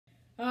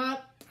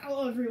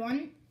Hello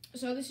everyone.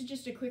 So this is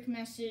just a quick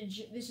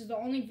message. This is the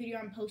only video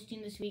I'm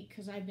posting this week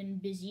because I've been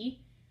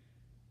busy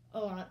a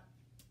lot.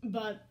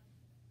 But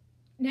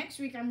next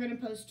week I'm going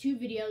to post 2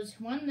 videos.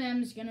 One of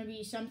them is going to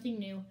be something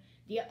new,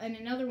 and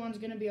another one's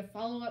going to be a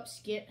follow-up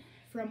skit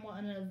from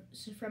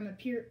a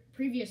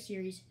previous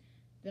series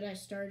that I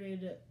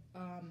started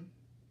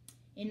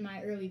in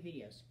my early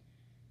videos.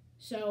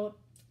 So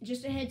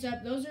just a heads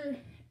up, those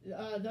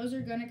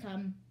are going to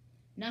come.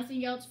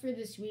 Nothing else for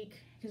this week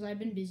because I've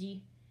been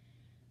busy.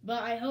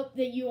 But I hope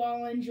that you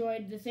all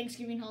enjoyed the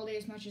Thanksgiving holiday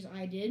as much as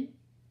I did.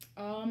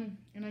 And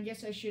I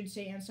guess I should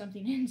say on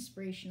something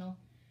inspirational.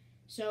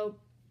 So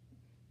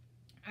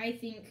I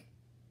think,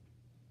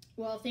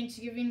 well,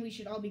 Thanksgiving, we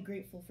should all be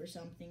grateful for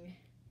something.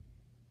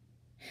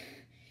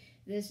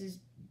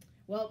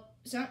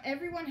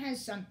 Everyone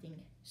has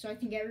something. So I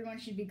think everyone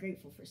should be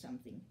grateful for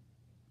something.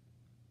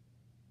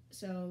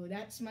 So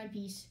that's my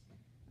piece.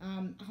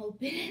 I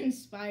hope it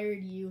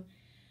inspired you.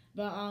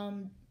 But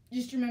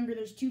just remember,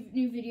 there's 2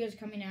 new videos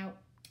coming out,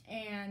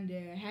 and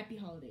happy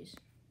holidays.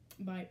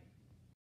 Bye.